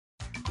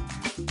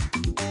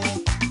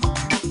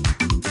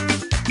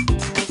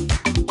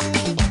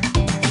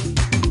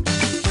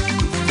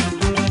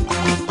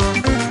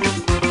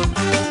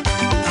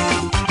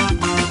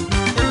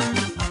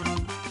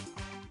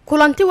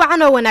kulanti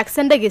wacan oo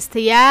wanaagsan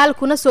dhageystayaal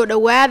kuna soo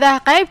dhawaada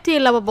qaybtii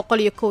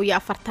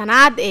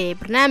 241aad ee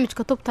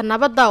barnaamijka tubta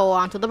nabadda oo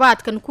aan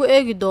toddobaadkan ku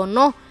eegi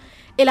doono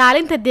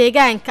ilaalinta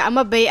deegaanka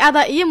ama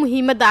bay'ada iyo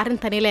muhiimadda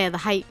arrintani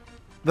leedahay.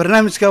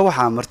 barnaamijka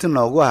waxaa marti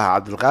noogu ah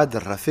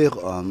Cabdulqaadir Rafiiq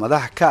oo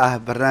madax ka ah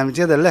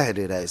barnaamijyada la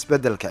xiriira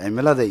isbeddelka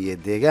cimilada iyo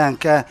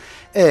deegaanka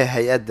ee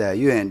hay'adda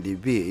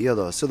UNDP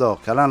iyadoo sidoo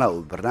kalena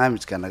uu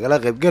barnaamijka nagala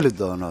qaybgeli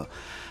doono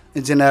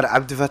injineer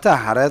Cabdifataax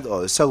Xareed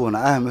oo isaguna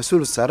ah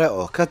mas'uul sare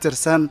oo ka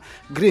tirsan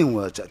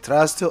Greenwatch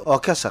Trust oo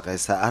ka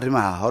shaqeysa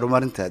arrimaha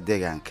horumarinta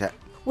deegaanka.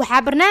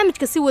 waxaa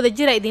barnaamijka si wada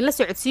jira idinla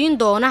socodsiin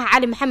doona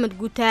Cali Maxamed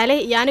Guutaale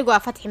iyo anigoo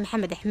Fatxi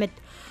Maxamed Axmed.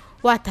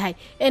 waa tahay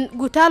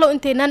Guutaalo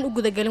inteenan u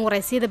gudagalin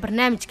wareysiyada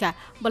barnaamijka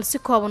bal si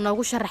kooban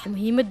noogu sharax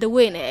muhiimadda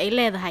weyn ee ay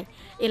leedahay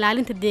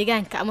ilaalinta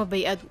deegaanka ama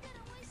bay'adu.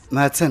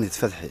 mahadsanid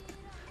Fatxi.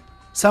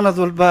 sanad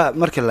walba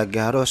marka la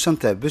gaaro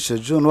 5 bisha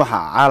Juun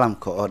waxaa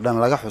caalamka oo dhan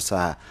laga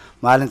xusaa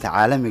maalinta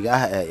caalamiga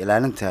ah ee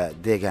ilaalinta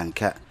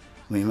deegaanka.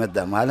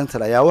 muhiimadda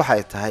maalintan ayaa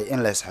waxay tahay in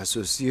la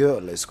isxasuusiyo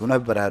la iskuna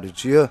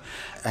baraarujiyo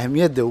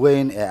ahmiyadda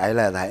weyn ee ay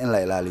leedahay in la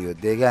ilaaliyo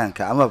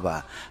deegaanka amaba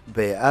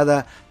bay'ada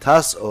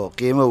taas oo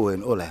qiimo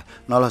weyn u leh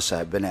nolosha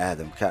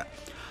bani'aadamka.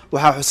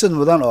 waxaa xusid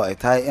mudan oo ay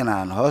tahay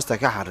inaan hoosta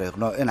ka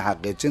xariiqno in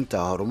xaqiijinta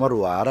horumar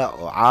waara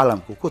oo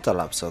caalamku ku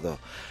tallaabsado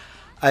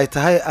ay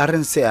tahay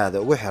arrin si aad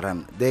ugu xiran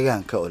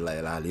deegaanka oo la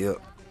ilaaliyo.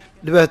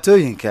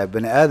 dhibaatooyinka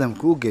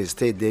bani'aadamku u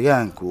geystay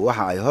deegaanku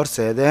waxa ay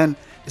horseedeen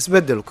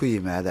isbeddel ku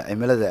yimaada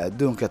cimilada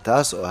adduunka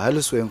taas oo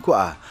halis weyn ku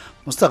ah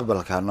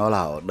mustaqbalka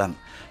noolaha oo dhan.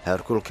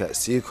 heerkulka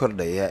sii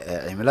kordhaya ee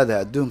cimilada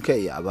adduunka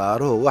iyo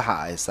abaaruhu waxa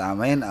ay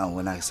saameyn aan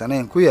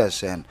wanaagsanayn ku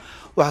yeesheen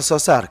wax soo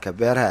saarka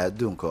beeraha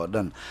adduunka oo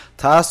dhan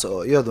taas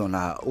oo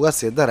iyaduna uga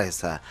sii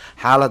daraysa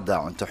xaaladda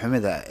cunto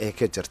xumida ee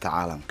ka jirta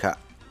caalamka.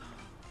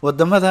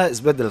 wadamada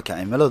isbeddelka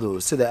cimiladu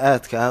sida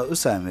aadka ah u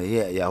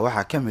saameeyay ayaa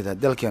waxaa ka mid ah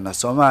dalkeena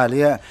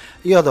Soomaaliya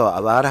iyadoo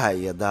abaaraha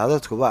iyo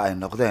daadadkuba ay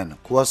noqdeen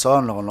kuwa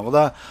soo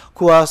noqnoqda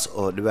kuwaas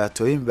oo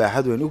dhibaatooyin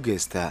baaxad weyn u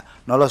geysta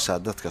nolosha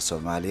dadka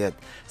Soomaaliyeed.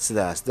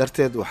 sidaas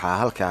darteed waxaa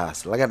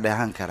halkaas laga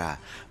dheehan karaa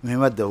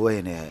muhiimadda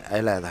weyn ee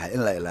ay leedahay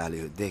in la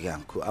ilaaliyo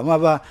deegaanku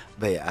amaba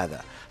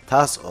bay'ada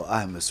taas oo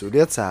ah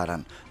mas'uuliyad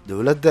saaran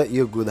dawladda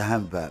iyo guud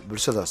ahaanba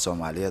bulshada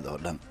Soomaaliyeed oo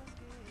dhan.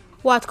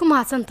 waad ku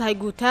mahadsantahay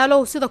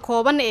Guutaalo sida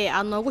kooban ee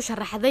aad noogu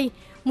sharaxday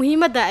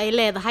muhiimadda ay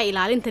leedahay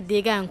ilaalinta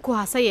deegaanku.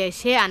 hase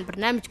yeeshee aan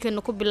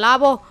barnaamijkeena ku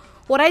bilaabo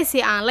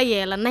waraysi aan la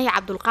yeelanay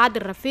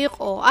Cabdulqaadir Rafiiq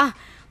oo ah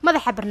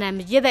madaxa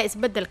barnaamijyada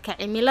isbeddelka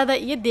cimilada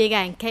iyo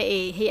deegaanka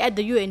ee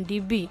hay'adda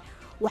UNDP.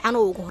 waxaan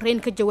ugu horeyn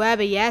ka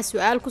jawaabayaa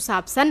su'aal ku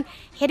saabsan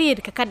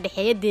xiriirka ka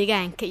dhaxeeya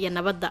deegaanka iyo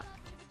nabadda.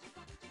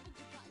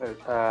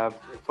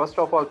 First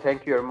of all,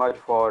 thank you very much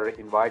for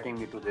inviting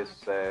me to this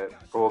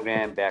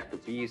program Back to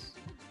Peace.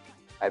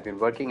 I've been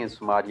working in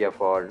Somalia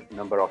for a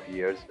number of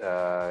years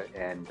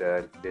and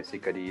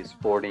basically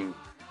supporting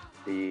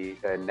the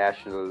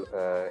national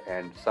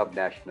and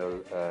subnational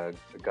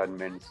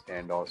governments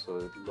and also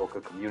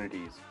local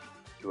communities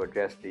to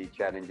address the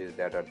challenges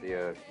that are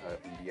there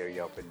in the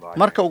area of environment.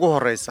 marka ugu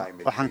horeysa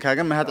waxaan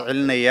kaaga mahad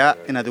celinayaa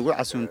inaad igu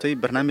casuuntay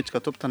barnaamijka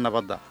tubta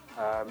nabadda.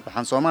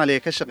 waxaan Soomaaliya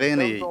ka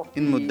shaqeynayay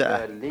in muddo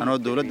ah anoo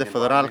dawladda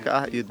federaalka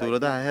ah iyo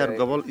dawladaha heer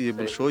gobol iyo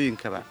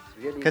bulshooyinkaba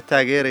ka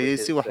taageerayay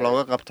si wax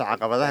looga qabto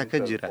caqabadaha ka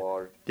jira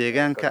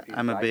deegaanka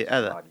ama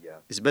bay'ada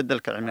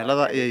isbeddelka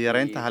cimilada iyo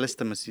yareynta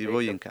halista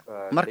masiibooyinka.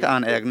 marka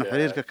aan eegno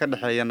xiriirka ka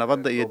dhaxeeya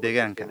nabadda iyo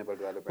deegaanka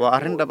waa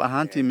arrin dhab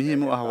ahaantii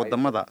muhiim u ah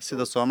wadamada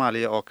sida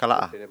Soomaaliya oo kala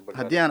ah.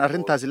 haddii aan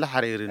arrintaasi la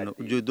xiriirino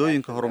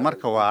ujeedooyinka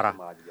horumarka waara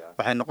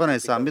waxay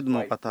noqonaysaa mid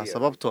muuqata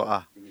sababtoo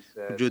ah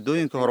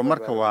ujeedooyinka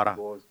horumarka waara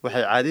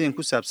waxay caadiyan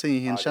ku saabsan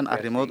yihiin 5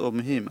 arrimood oo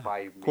muhiim ah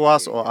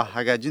kuwaas oo ah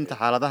hagaajinta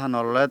xaaladaha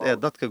nololeed ee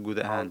dadka guud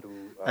ahaan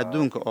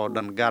adduunka oo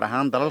dhan gaar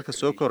ahaan dalalka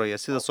soo koraya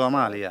sida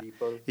Soomaaliya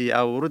iyo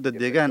abuuridda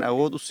deegaan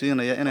awood u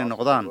siinaya inay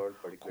noqdaan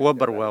kuwa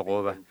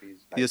barwaaqooba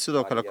iyo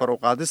sidoo kale kor u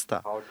qaadista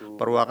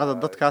barwaaqada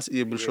dadkaas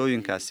iyo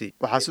bulshooyinkaasi.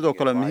 waxaa sidoo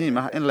kale muhiim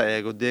ah in la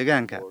eego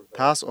deegaanka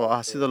taas oo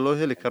ah sida loo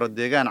heli karo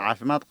deegaan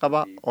caafimaad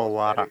qaba oo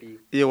waara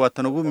iyo waa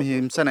tan ugu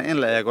muhiimsan in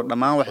la eego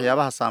dhammaan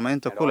waxyaabaha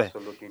saameynta ku leh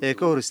ee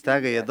ka hor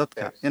istaagaya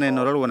dadka inay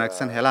nolol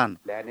wanaagsan helaan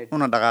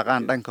una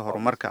dhaqaaqaan dhanka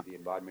horumarka.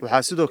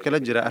 waxaa sidoo kale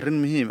jira arrin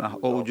muhiim ah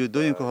oo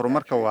ujeedooyinka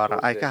horumarka waara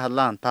ay ka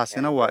hadlaan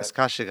taasina waa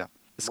iskaashiga.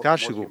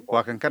 iskaashigu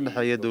waa kan ka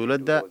dhaxeeya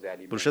dawladda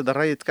bulshada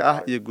rayidka ah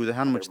iyo guud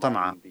ahaan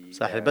mujtamaca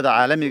saaxiibada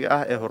caalamiga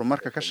ah ee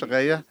horumarka ka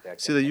shaqeeya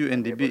sida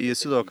UNDP iyo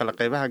sidoo kale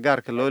qaybaha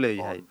gaarka loo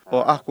leeyahay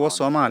oo ah kuwa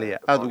Soomaaliya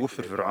aad ugu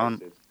firfircoon.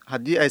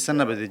 haddii aysan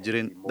nabad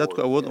jirin dadku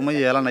awood uma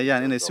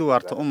yeelanayaan inay si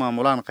waarta u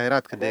maamulaan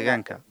kheyraadka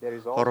deegaanka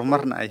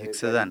horumarna ay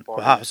higsadaan.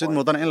 waxaa xusid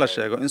mudan in la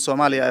sheego in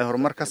Soomaaliya ay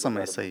horumar ka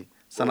samaysay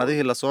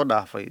sanadihii la soo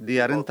dhaafay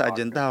diyaarinta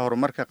ajendaha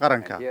horumarka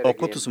qaranka oo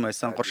ku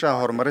tusmaysan qorshaha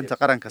horumarinta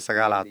qaranka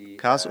 9aad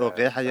kaas oo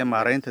qeexaya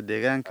maareynta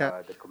deegaanka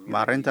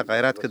maareynta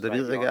kheyraadka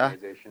dabiiciga ah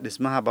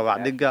dhismaha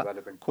babacdhiga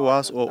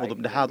kuwaas oo udub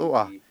dhexaad u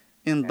ah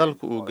in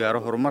dalku uu gaaro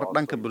horumar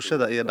dhanka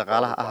bulshada iyo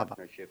dhaqaalaha ahba.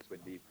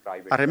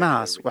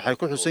 arrimahaas waxay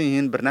ku xusan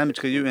yihiin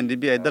barnaamijka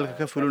UNDP ay dalka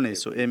ka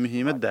fulinayso ee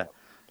muhiimadda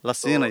la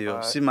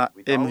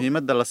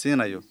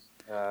siinayo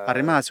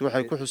arrimahaasi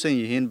waxay ku xusan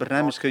yihiin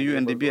barnaamijka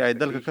UNDP ay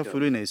dalka ka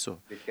fulinayso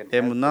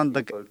ee mudnaanta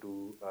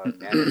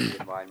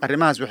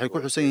arrimahaas waxay ku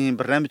xusan yihiin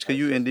barnaamijka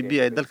UNDP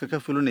ay dalka ka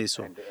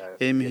fulinayso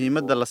ee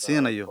muhiimadda la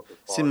siinayo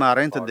si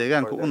maareynta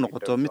deegaanka u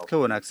noqoto mid ka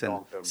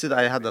wanaagsan sida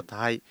ay hadda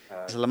tahay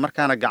isla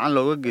markaana gacan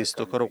looga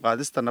geysto kor u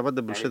qaadista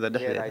nabadda bulshada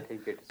dhexdeeda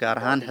gaar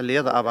ahaan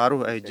xilliyada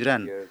abaaruhu ay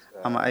jiraan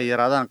ama ay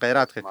yaraadaan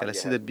kheyraadka kale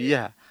sida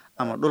biyaha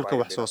ama dhulka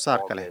wax soo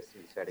saarka leh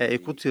ee ay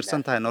ku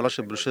tiirsan tahay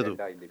nolosha bulshadu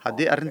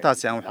haddii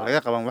arrintaasi aan wax laga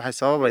qaban waxay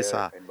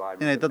sababaysaa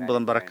inay dad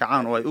badan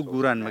barakacaan oo ay u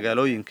guuraan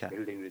magaalooyinka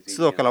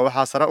sidoo kale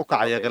waxaa sare u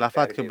kacaya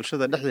khilaafaadka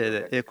bulshada dhexdeeda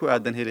ee ku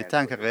aadan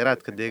helitaanka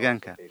kheyraadka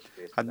deegaanka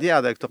haddii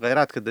aad eegto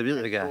kheyraadka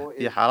dabiiciga ah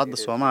iyo xaaladda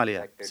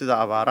Soomaaliya sida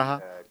abaaraha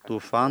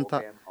duufaanta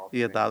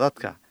iyo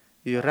daadadka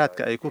iyo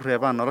raadka ay ku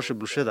reebaan nolosha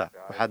bulshada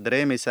waxaad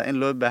dareemaysaa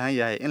in loo baahan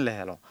yahay in la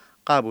helo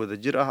qaab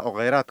wadajir ah oo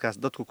kheyraadkaas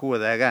dadku ku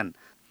wadaagaan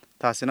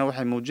taasina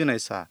waxay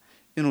muujinaysaa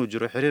inuu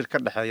jiro xiriir ka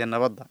dhaxeeya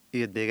nabadda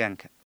iyo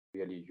deegaanka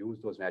really use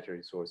those natural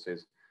resources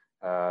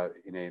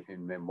in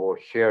a more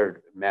shared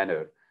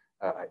manner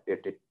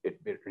it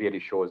really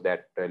shows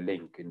that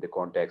link in the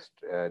context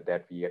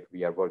that we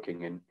are working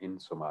in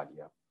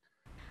Somalia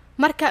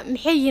marka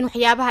maxay yihiin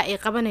waxyaabaha ay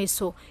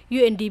qabanayso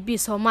UNDP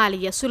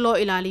Soomaaliya si loo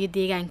ilaaliyo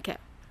deegaanka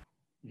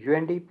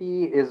UNDP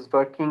is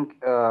working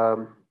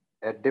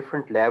at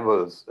different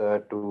levels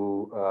to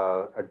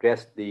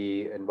address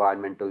the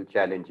environmental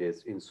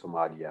challenges in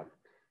Somalia.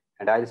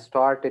 And I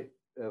started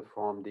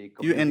from the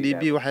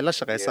UNDP waxay la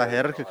shaqeysaa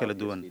heerarka kala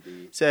duwan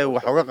si ay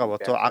wax uga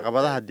qabato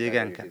caqabadaha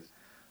deegaanka.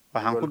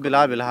 Waxaan ku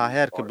bilaabi lahaa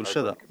heerka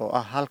bulshada oo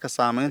ah halka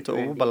saameynta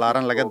ugu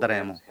ballaaran laga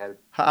dareemo.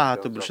 Ha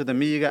ahaato bulshada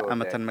miyiga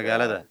ama tan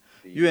magaalada.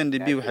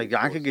 UNDP waxay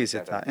gacan ka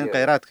geysataa in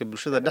kheyraadka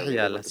bulshada dhex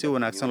yaala si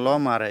wanaagsan loo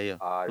maareeyo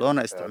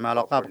loona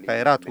isticmaalo qaab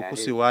kheyraadku ku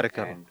sii waari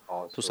karo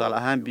tusaale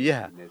ahaan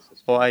biyaha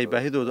oo ay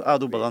baahidoodu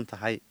aad u badan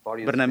tahay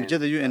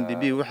barnaamijyada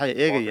UNDP waxay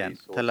eegayaan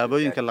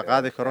tallaabooyinka la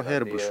qaadi karo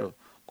heer bulsho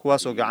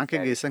kuwaas oo gacan ka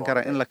geysan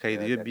kara in la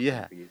kaydiyo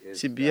biyaha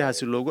si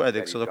biyahaasi loogu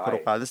adeegsado kor u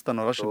qaadista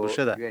nolosha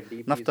bulshada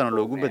naftana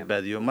loogu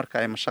badbaadiyo marka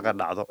ay mashaqo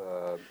dhacdo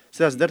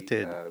sidaas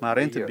darteed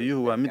maareynta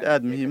biyuhu waa mid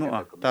aad muhiim u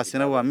ah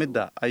taasina waa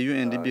midda ay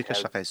UNDP ka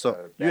shaqeyso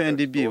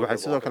UNDP waxay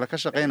sidoo kale ka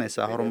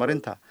shaqeynaysaa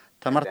horumarinta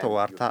tamarta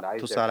waarta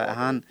tusaale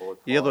ahaan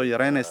iyadoo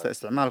yareynaysa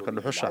isticmaalka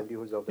dhuxusha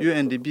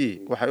UNDP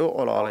waxay u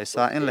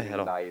ololeysaa in la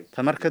helo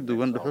tamar ka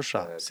duwan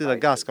dhuxusha sida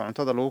gaaska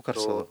cuntada lagu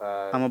karsado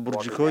ama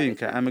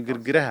burjikooyinka ama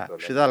girgiraha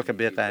shidaalka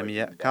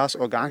beeqaamiya kaas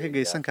oo gacan ka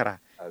geysan kara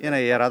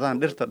inay yaraadaan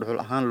dhirta dhuxul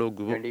ahaan loo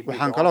gubo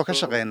waxaan kaloo ka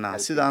shaqeynaa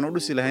sida aan u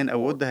dhisi lahayn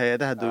awoodda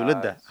hay'adaha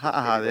dowladda ha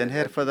ahaadeen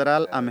heer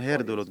federaal ama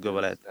heer dowlad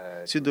goboleed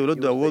si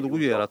dowladdu awood ugu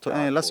yeelato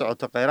inay la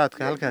socoto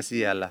kheyraadka halkaas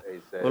yaala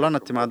ulana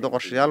timaado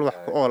qorshayaal wax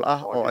ku ool ah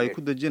oo ay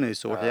ku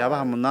dejinayso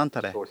waxyaabaha mudnaanta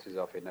leh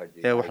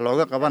ee wax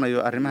looga qabanayo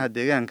arrimaha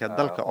deegaanka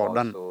dalka oo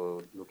dhan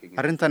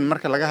arrintan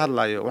marka laga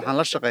hadlayo waxaan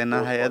la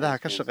shaqeynaa hay'adaha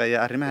ka shaqeeya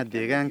arrimaha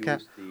deegaanka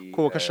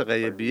kuwa ka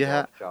shaqeeya biyaha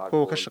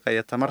kuwa ka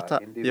shaqeeya tamarta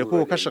iyo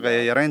kuwa ka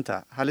shaqeeya yareynta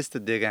halista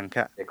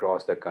deegaanka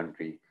across the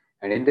country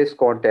and in this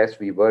context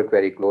we work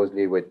very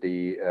closely with the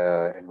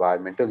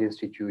environmental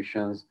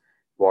institutions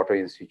water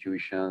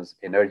institutions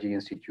energy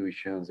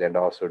institutions and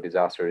also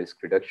disaster risk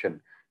reduction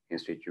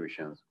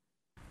institutions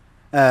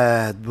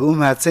aad buu u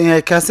mahadsan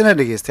yahay kaasina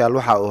dhegeystayaal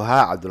waxa uu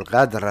ahaa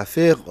cabdulqaadir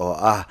rafiiq oo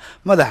ah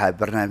madaxa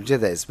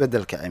barnaamijyada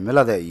isbeddelka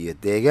cimilada iyo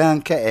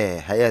deegaanka ee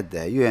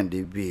hay-adda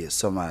UNDP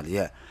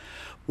Soomaaliya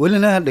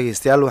welina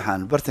dhegeystayaal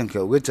waxaan bartanka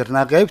uga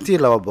jirnaa qaybtii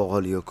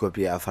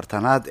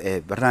 241aad ee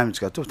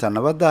barnaamijka tubta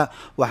nabadda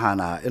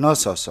waxaana inoo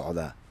soo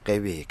socda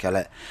qaybihii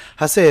kale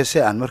hase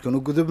yeeshee aan markan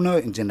u gudubno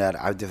injineer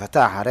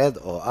cabdifataax xareed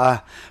oo ah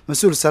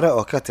mas-uul sare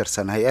oo ka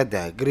tirsan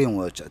hay-adda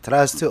Greenwatch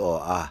Trust oo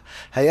ah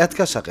hay-ad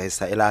ka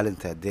shaqeysa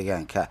ilaalinta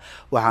deegaanka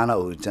waxaana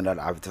uu injineer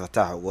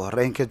cabdifataax ugu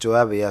horeyn ka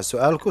jawaabayaa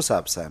su-aal ku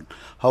saabsan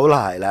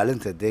howlaha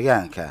ilaalinta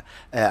deegaanka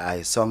ee ay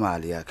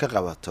Soomaaliya ka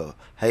qabato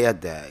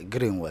hay-adda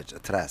Greenwatch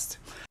Trust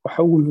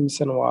waxa ugu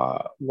muhiimsan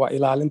waa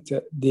ilaalinta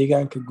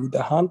deegaanka guud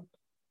ahaan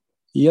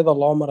iyadoo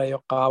loo marayo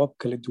qaabab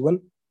kala duwan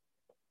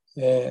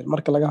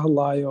marka laga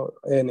hadlayo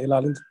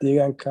ilaalinta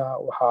deegaanka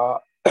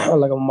waxaa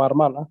laga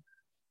maarmaan ah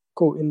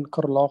in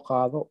kor loo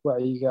qaado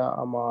wacyiga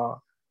ama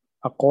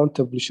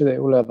aqoonta bulshada ay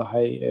u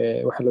leedahay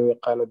waxa loo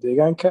yaqaano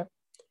deegaanka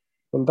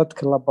in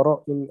dadka la baro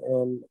in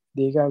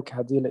deegaanka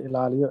haddii la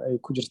ilaaliyo ay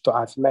ku jirto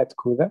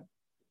caafimaadkooda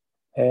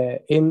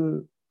in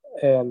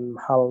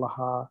maxaa la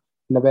lahaa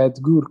nabaad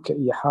guurka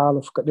iyo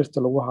xaalufka dhirta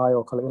lagu haayo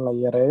oo kale in la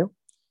yareeyo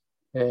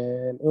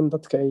in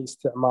dadka ay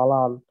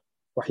isticmaalaan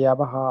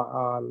waxyaabaha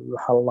aan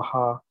maxaa la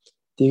lahaa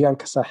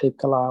deegaanka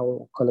saaxiibka la ah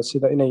oo kale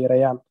sida inay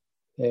yareeyaan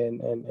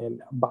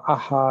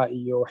bacaha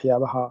iyo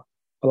waxyaabaha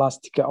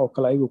plastica oo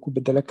kale ayagoo ku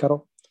bedeli karo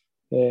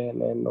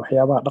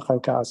waxyaabaha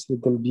dhaqanka ah sida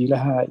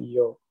dambiilaha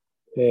iyo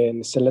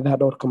saladaha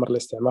dhowrka mar la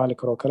isticmaali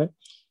karo kale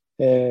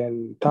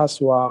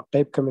taas waa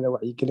qayb ka mid ah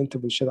wacyigelinta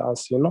bulshada aan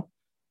siino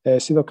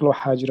sidoo kale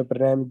waxaa jira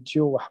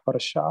barnaamijyo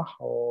waxbarasho ah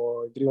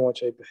oo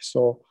Greenwatch ay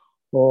bixiso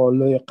oo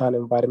loo yaqaan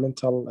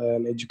environmental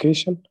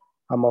education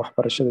ama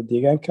waxbarashada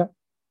deegaanka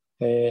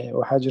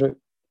waxaa jira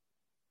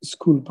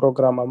school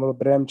program ama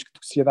barnaamijka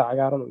dugsiyada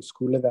cagaaran oo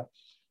iskuulada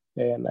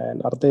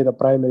ardayda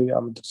primary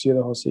ama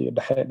dugsiyada hoose iyo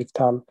dhexe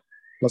dhigtaan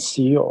la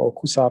siiyo oo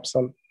ku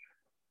saabsan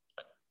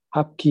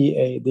habkii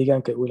ay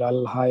deegaanka u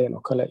ilaalin lahaayeen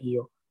oo kale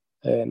iyo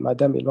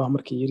maadaama ilmaha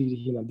markay yar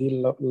yihiin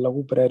haddii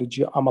lagu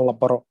baraarujiyo ama la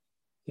baro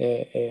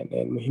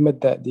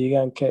muhiimadda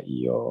deegaanka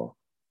iyo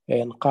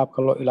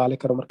qaabka loo ilaalin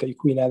karo marka ay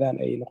ku weynaadaan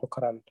ay noqon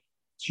karaan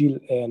jiil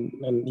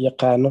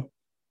yaqaano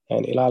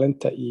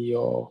ilaalinta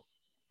iyo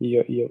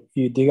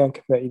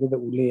deegaanka faa'iidada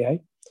uu leeyahay.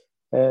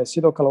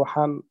 sidoo kale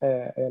waxaan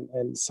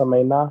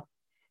samaynaa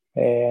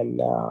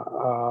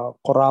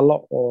qoraallo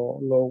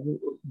oo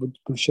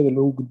bulshada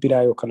loogu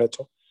gudbinayo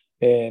kaleeto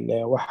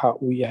waxa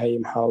uu yahay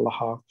maxaa la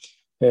lahaa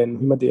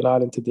muhiimadda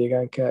ilaalinta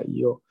deegaanka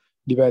iyo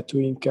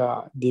dhibaatooyinka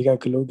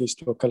deegaanka loo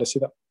geysto oo kale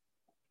sida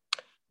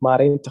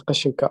maareynta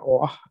qashinka oo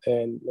ah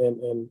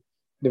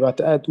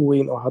dhibaato aad u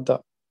weyn oo hadda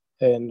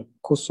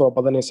ku soo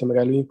badanaysa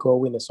magaalooyinka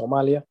waaweyn ee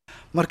Soomaaliya.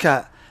 marka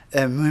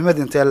muhiimad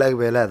intee la eg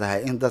bay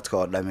leedahay in dadka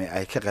oo dhami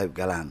ay ka qayb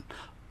galaan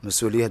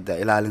mas'uuliyadda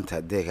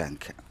ilaalinta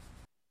deegaanka.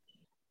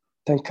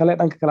 tan kale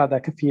dhanka kale aad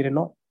ka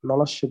fiirino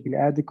nolosha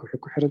bini'aadamka waxay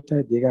ku xiran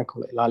tahay deegaanka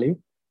la ilaaliyo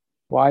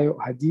waayo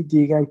haddii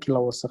deegaankii la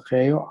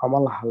wasakheeyo ama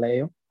la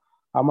haleeyo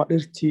ama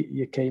dhirtii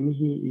iyo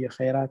kaymihii iyo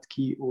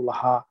kheyraadkii uu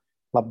lahaa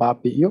la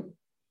baabi'iyo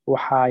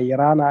waxaa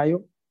yaraanayo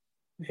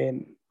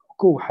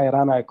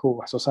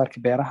wax soo saarka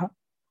beeraha,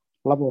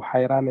 laba waxaa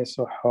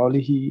yaraanayso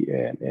xoolihii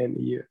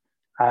iyo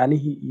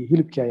caanihii iyo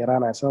hilibkii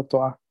yaraanaya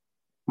sababtoo ah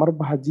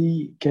marba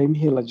haddii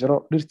kaymihii la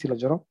jaro dhirtii la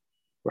jaro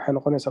waxay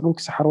noqonaysaa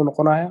dhulkii saxaro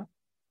noqonaya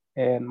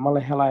ma la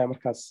helayo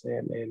markaas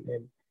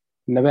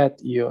nabaad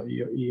iyo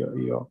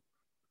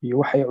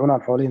waxay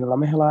cunaan xoolihiina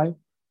lama helayo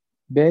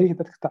beerihii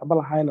dadka tacba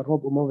lahaayna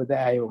roob uma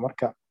wadaayo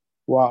marka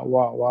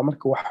waa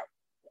marka wax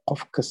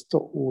qof kasta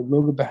uu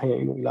looga baahan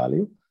yahay inuu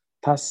ilaaliyo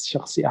taas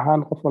shakhsi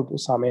ahaan qof walba u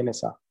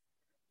saameynaysaa.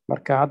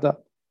 marka hadda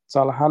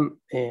tusaale ahaan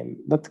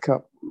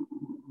dadka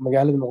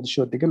magaalada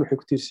Muqdisho degan waxay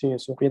ku tiirsan yihiin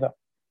suuqyada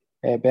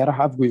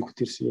beeraha afgoy ku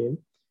tiirsan yihiin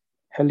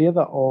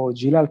xilliyada oo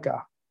jilaalka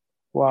ah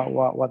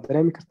waa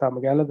dareemi kartaa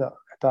magaalada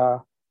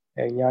xitaa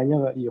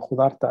yaanyada iyo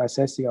khudaarta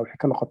asaasiga waxay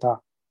ka noqotaa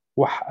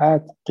wax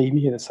aad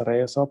qiimaheeda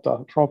sareeyo sababtoo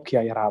ah roobkii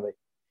ayaa yaraaday.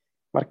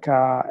 marka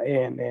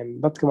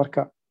dadka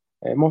marka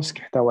mooska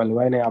xitaa waa la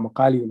waynaya ama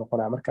qaali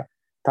noqonaya marka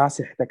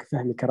taasay xitaa ka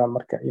fahmi karaan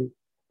marka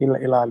in la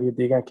ilaaliyo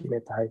deegaanka inay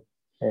tahay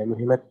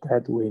muhiimad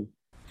aad u weyn.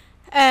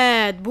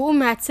 aad buu u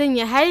mahadsan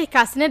yahay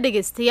kaasina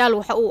dhageystayaal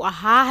waxa uu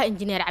ahaa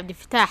injineer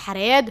Cabdifataax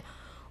Xareed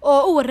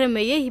oo u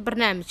waramayay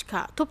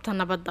barnaamijka Tubta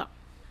Nabadda.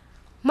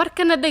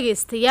 markana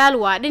dhageystayaal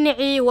waa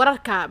dhinacii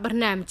wararka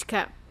barnaamijka.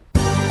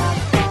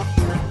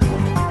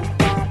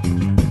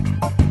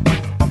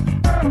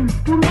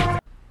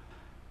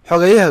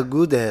 xogayaha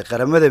guud ee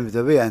qaramada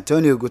midoobay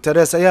Antonio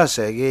Guterres ayaa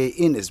sheegay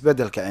in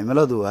isbeddelka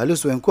cimiladu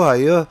halis weyn ku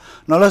hayo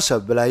nolosha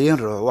bilaayin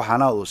ruux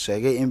waxaana uu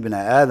sheegay in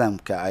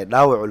bini'aadamka ay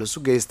dhaawac culus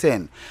u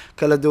geysteen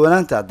kala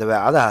duwanaanta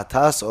dabeecadaha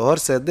taas oo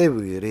horseeday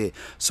buu yiri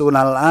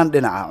sugnaan la'aan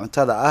dhinaca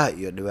cuntada ah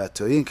iyo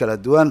dhibaatooyin kala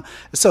duwan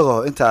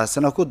isagoo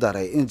intaasna ku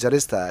daray in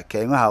jarista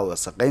kaymaha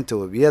wasaqeynta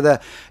webiyada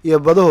iyo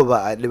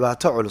baduhuba ay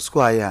dhibaato culus ku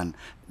hayaan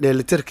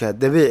dheelitirka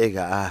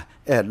dabiiciga ah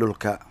ee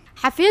dhulka.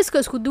 xafiiska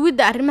isku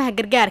duwidda arrimaha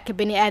gargaarka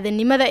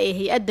bani'aadanimada ee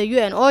hay'adda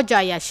UN OCHA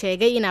ayaa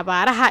sheegay in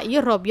abaaraha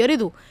iyo roob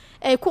yaridu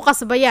ay ku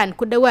qasbayaan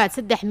ku dhawaad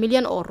 3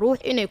 milyan oo ruux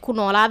inay ku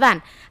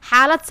noolaadaan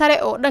xaalad sare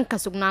oo dhanka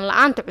sugnaan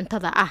la'aanta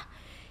cuntada ah.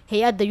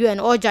 hay'adda UN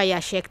OCHA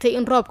ayaa sheegtay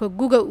in roobka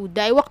guga uu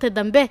daay waqti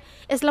dambe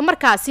isla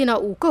markaasina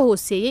uu ka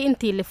hooseeyay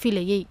intii la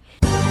filayay.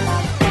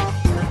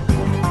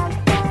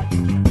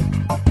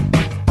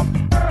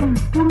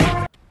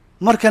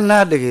 markana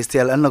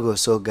dhageystayaal anagoo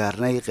soo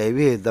gaarnay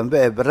qaybihii dambe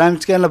ee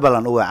barnaamijkeena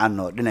ballan u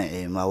wacano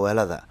dhinacii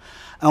maaweelada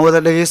aan wada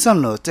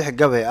dhageysano tix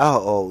gabay ah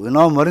oo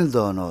inoo marin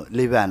doono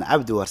Liibaan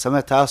Cabdi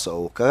Warsame taas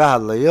oo kaga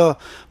hadlayo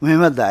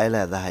muhiimadda ay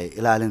leedahay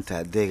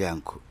ilaalinta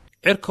deegaanku.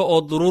 cirka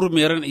oo duruur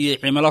meeran iyo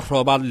cimilo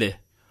roobaad leh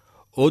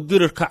oo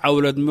dirirka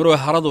cawlad miro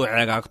haradu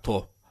ceegaagto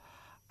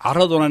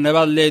caraduna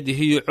nabaad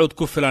leedihiyo cod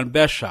ku filan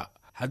beesha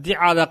haddii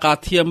caada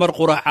qaatiya mar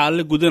qurax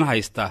aale gudan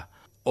haysta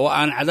oo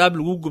aan cadaab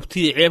lagu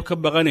gubtiyo ceeb ka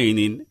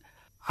baqanaynin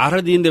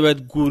caradii nabad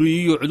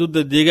guuriyo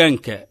cudurda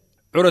deegaanka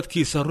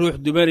curadkiisa ruux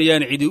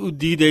dumanayaan cidi u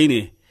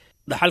diidayne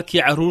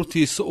dhaxalkii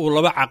carruurtiisa uu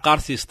laba caqaar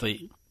siistay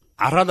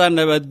carrada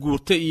nabad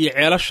guurta iyo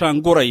ceelashaan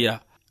guraya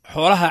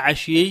xoolaha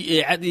cashiyey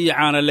ee cad iyo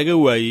caana laga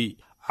waayey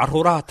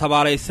carruuraha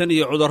tabaalaysan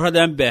iyo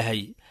cudurradan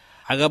baahay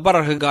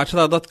cagabararka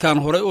gaajada dadkan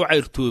horey u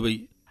cayrtoobay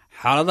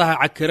xaaladaha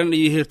cakiran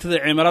iyo hirtada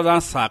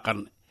cimiladan saaqan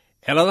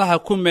ciladaha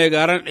ku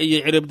meegaaran iyo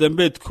cirib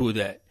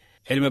dambeedkooda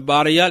cilmi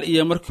baarayaal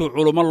iyo markii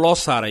culummo loo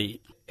saaray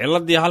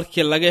ciladii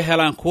halkii laga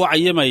helaan kuwa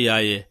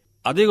cayimayaaye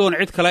adigoon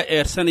cid kale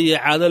eersan iyo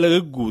caado laga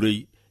guuray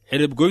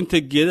ciribgoynta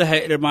geedaha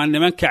ee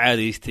dhammaanniman ka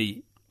caadaystay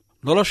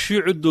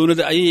noloshii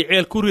cuddoonada ayay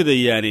ceel ku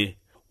ridayaane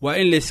waa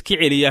in layska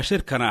celiyaa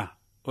shirkana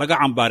laga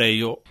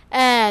cambaareeyo.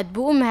 aad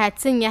buu u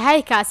mahadsan yahay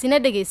kaasina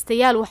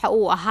dhageystayaal waxa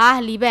uu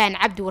ahaa Liibaan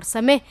Cabdi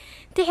Warsame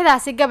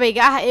tixdaasi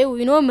gabayga ah ee uu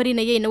inoo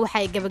marinayayna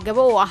waxay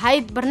gabagabo u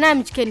ahayd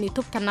barnaamijkeennii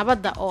Tubta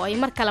Nabadda oo ay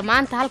mar kale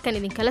maanta halkan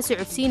idinkala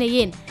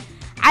socodsiinayeen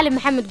Cali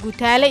Maxamed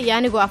Guutaale iyo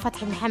anigoo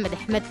Fatxi Maxamed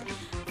Axmed.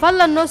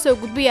 fadlan noo soo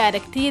gudbiya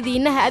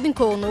aragtiyadiinaha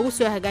adinkoo noogu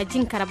soo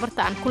hagaajin kara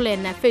barta aan ku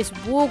leenahay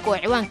Facebook oo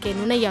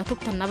ciwaankeenuna yahay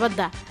tubta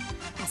nabadda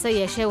hase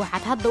yeeshee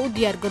waxaad hadda u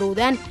diyaar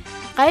garowdaan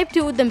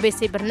qaybtii u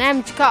dambeysay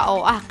barnaamijka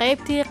oo ah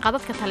qaybtii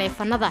qadadka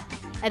taleefanada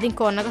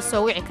adinkoo naga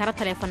soo wici kara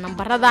taleefan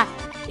nambarada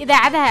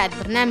idaacadaha aad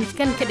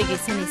barnaamijkan ka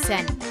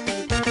dhageysanaysaan